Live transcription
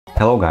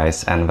Hello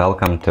guys and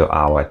welcome to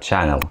our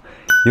channel.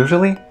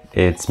 Usually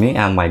it's me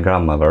and my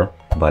grandmother,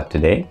 but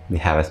today we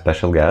have a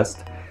special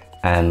guest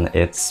and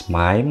it's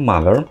my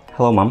mother.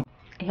 Hello mom.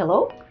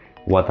 Hello.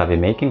 What are we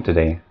making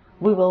today?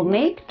 We will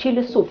make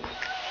chili soup.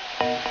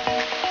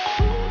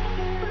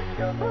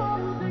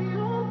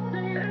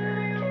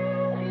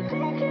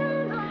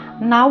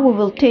 Now we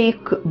will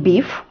take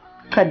beef,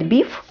 cut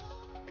beef,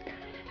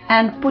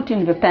 and put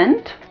in the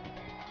pan.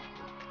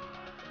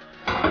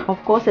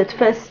 Of course, at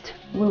first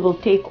we will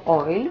take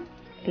oil,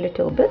 a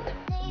little bit.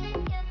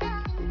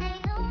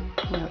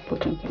 We are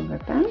putting in the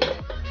pan.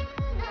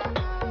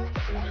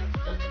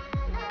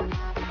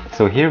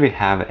 So here we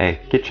have a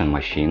kitchen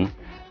machine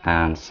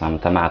and some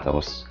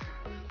tomatoes.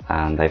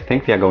 And I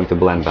think we are going to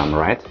blend them,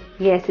 right?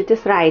 Yes, it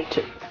is right.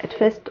 At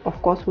first,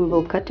 of course, we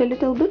will cut a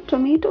little bit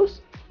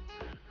tomatoes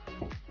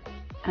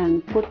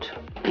and put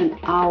in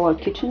our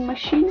kitchen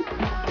machine.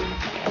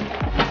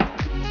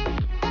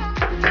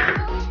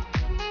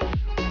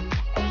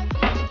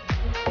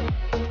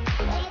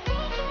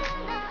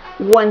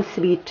 One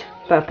sweet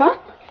pepper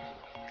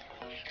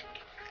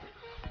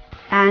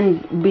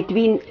and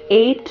between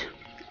 8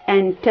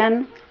 and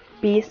 10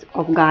 pieces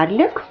of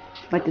garlic,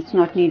 but it's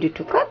not needed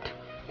to cut,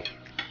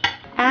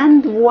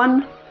 and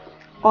one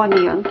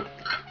onion.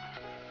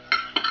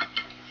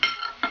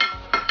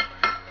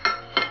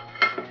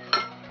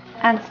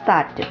 And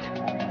start it.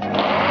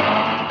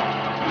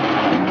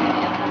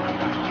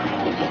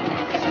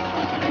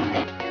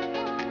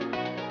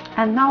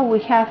 And now we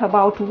have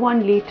about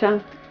 1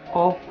 liter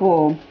of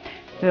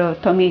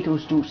tomato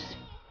juice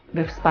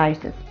with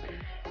spices.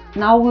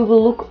 Now we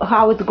will look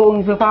how it's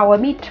going with our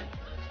meat.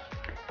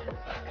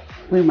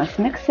 We must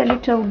mix a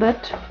little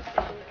bit.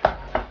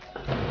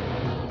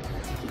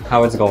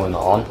 How it's going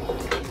on?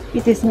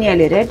 It is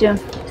nearly ready.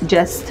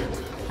 Just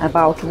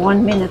about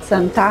 1 minute,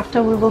 and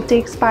after we will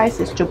take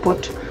spices to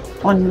put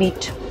on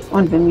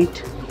the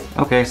meat.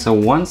 Okay, so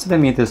once the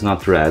meat is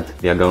not red,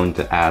 we are going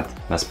to add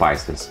the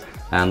spices.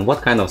 And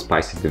what kind of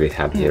spices do we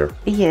have here?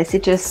 Yes,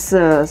 it is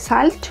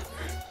salt,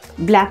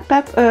 black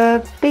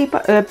pepper,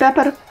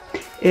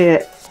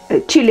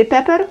 chili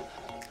pepper,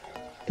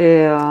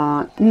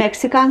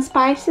 Mexican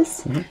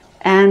spices,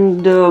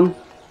 and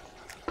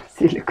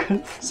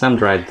some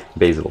dried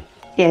basil.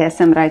 Yeah,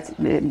 some dried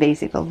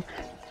basil.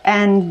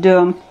 And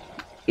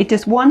it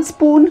is 1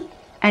 spoon,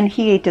 and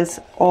here it is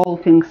all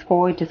things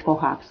for it is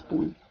for half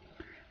spoon.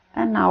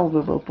 And now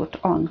we will put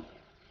on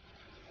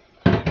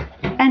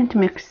and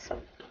mix.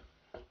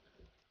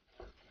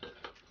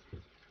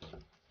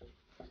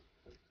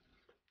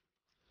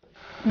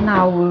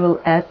 Now we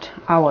will add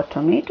our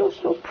tomato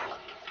soup,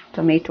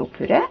 tomato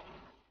puree.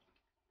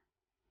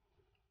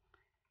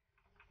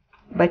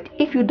 But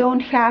if you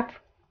don't have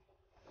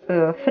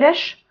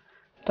fresh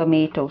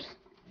tomatoes,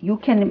 you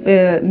can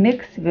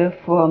mix with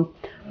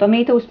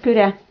tomatoes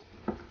puree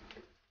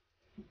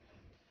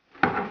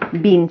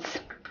beans.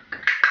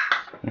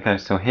 Okay,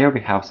 so here we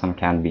have some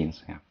canned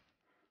beans. Yeah.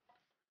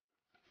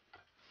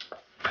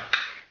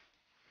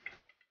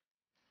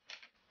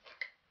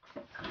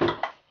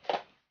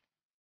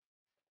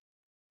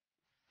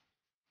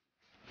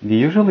 We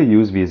usually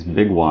use these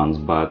big ones,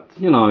 but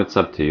you know, it's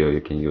up to you.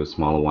 You can use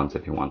smaller ones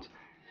if you want.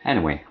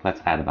 Anyway, let's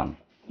add them.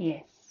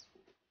 Yes.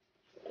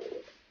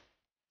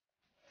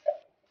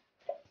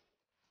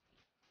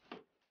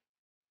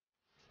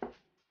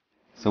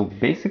 So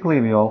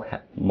basically,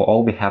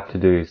 all we have to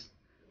do is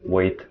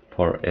wait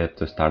for it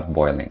to start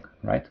boiling,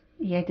 right?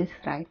 Yeah, that's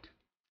right.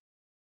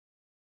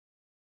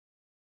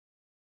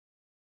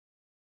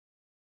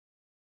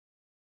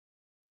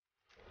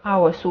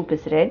 Our soup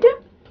is ready.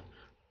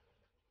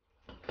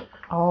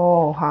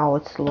 Oh, how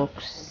it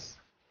looks.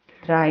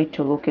 Try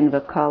to look in the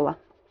color.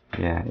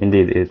 Yeah,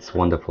 indeed, it's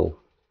wonderful.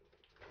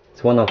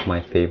 It's one of my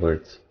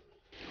favorites.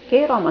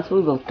 Okay, Romas,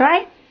 we will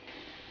try.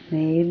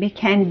 Maybe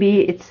can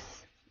be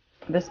it's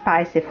the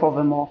spicy for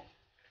the more.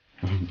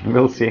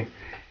 We'll see.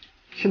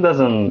 She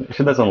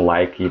doesn't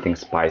like eating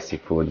spicy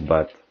food,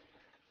 but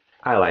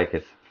I like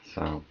it.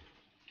 So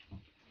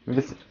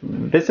this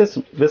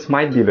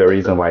might be the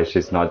reason why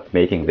she's not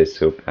making this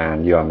soup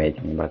and you are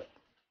making, but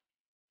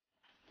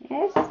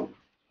yes.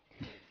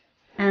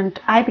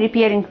 And I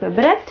preparing the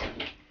bread.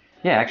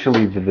 yeah,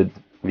 actually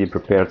we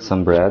prepared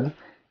some bread.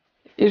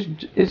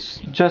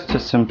 It's just a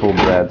simple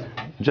bread,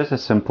 just a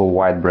simple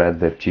white bread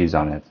with cheese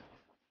on it.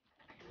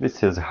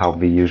 This is how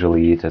we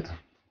usually eat it.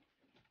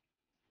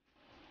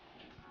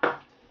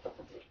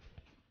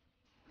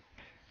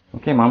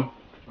 Okay, Mom,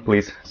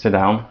 please sit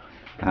down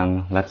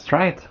and let's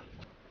try it.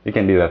 You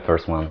can do the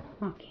first one.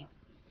 Okay.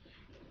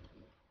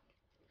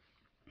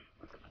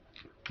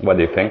 What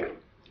do you think?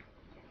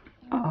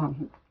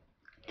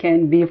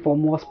 Can be for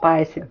more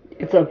spicy.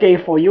 It's okay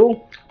for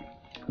you,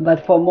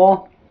 but for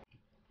more.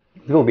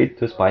 It will be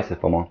too spicy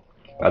for more,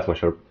 that's for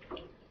sure.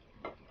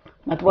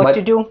 But what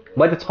to do?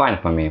 But it's fine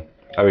for me.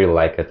 I really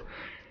like it.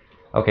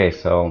 Okay,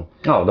 so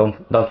don't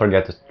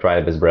forget to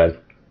try this bread.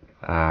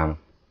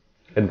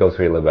 It goes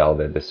really well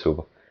with the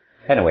soup.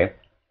 Anyway,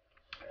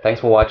 thanks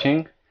for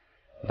watching.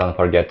 Don't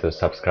forget to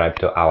subscribe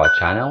to our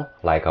channel,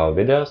 like our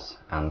videos,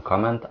 and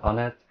comment on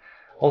it.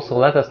 Also,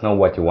 let us know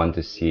what you want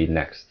to see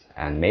next,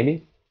 and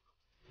maybe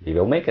we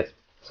will make it.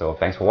 So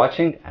thanks for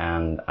watching,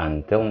 and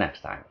until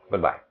next time,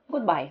 goodbye.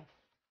 Goodbye.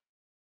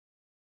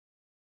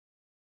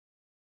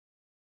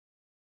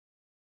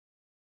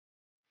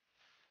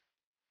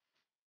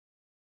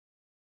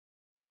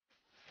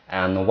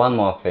 And one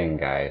more thing,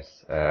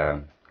 guys,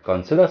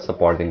 consider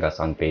supporting us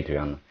on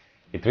Patreon.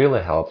 It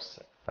really helps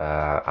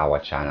our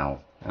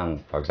channel.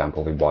 And for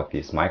example, we bought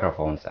these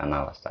microphones and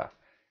other stuff.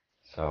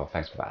 So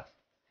thanks for that.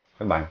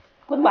 Goodbye.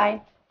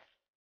 Goodbye.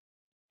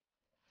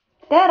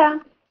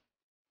 Tara,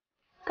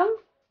 come.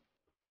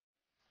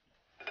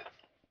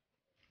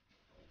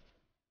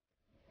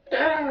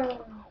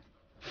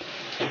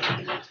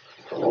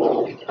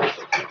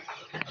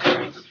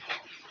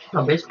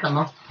 Labai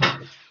skanu.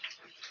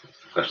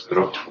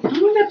 Aštru.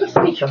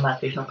 Nepasakyčiau,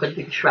 matai, žinau, kad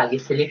iki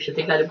švalgys įlėkščiai,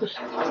 tai gali bus.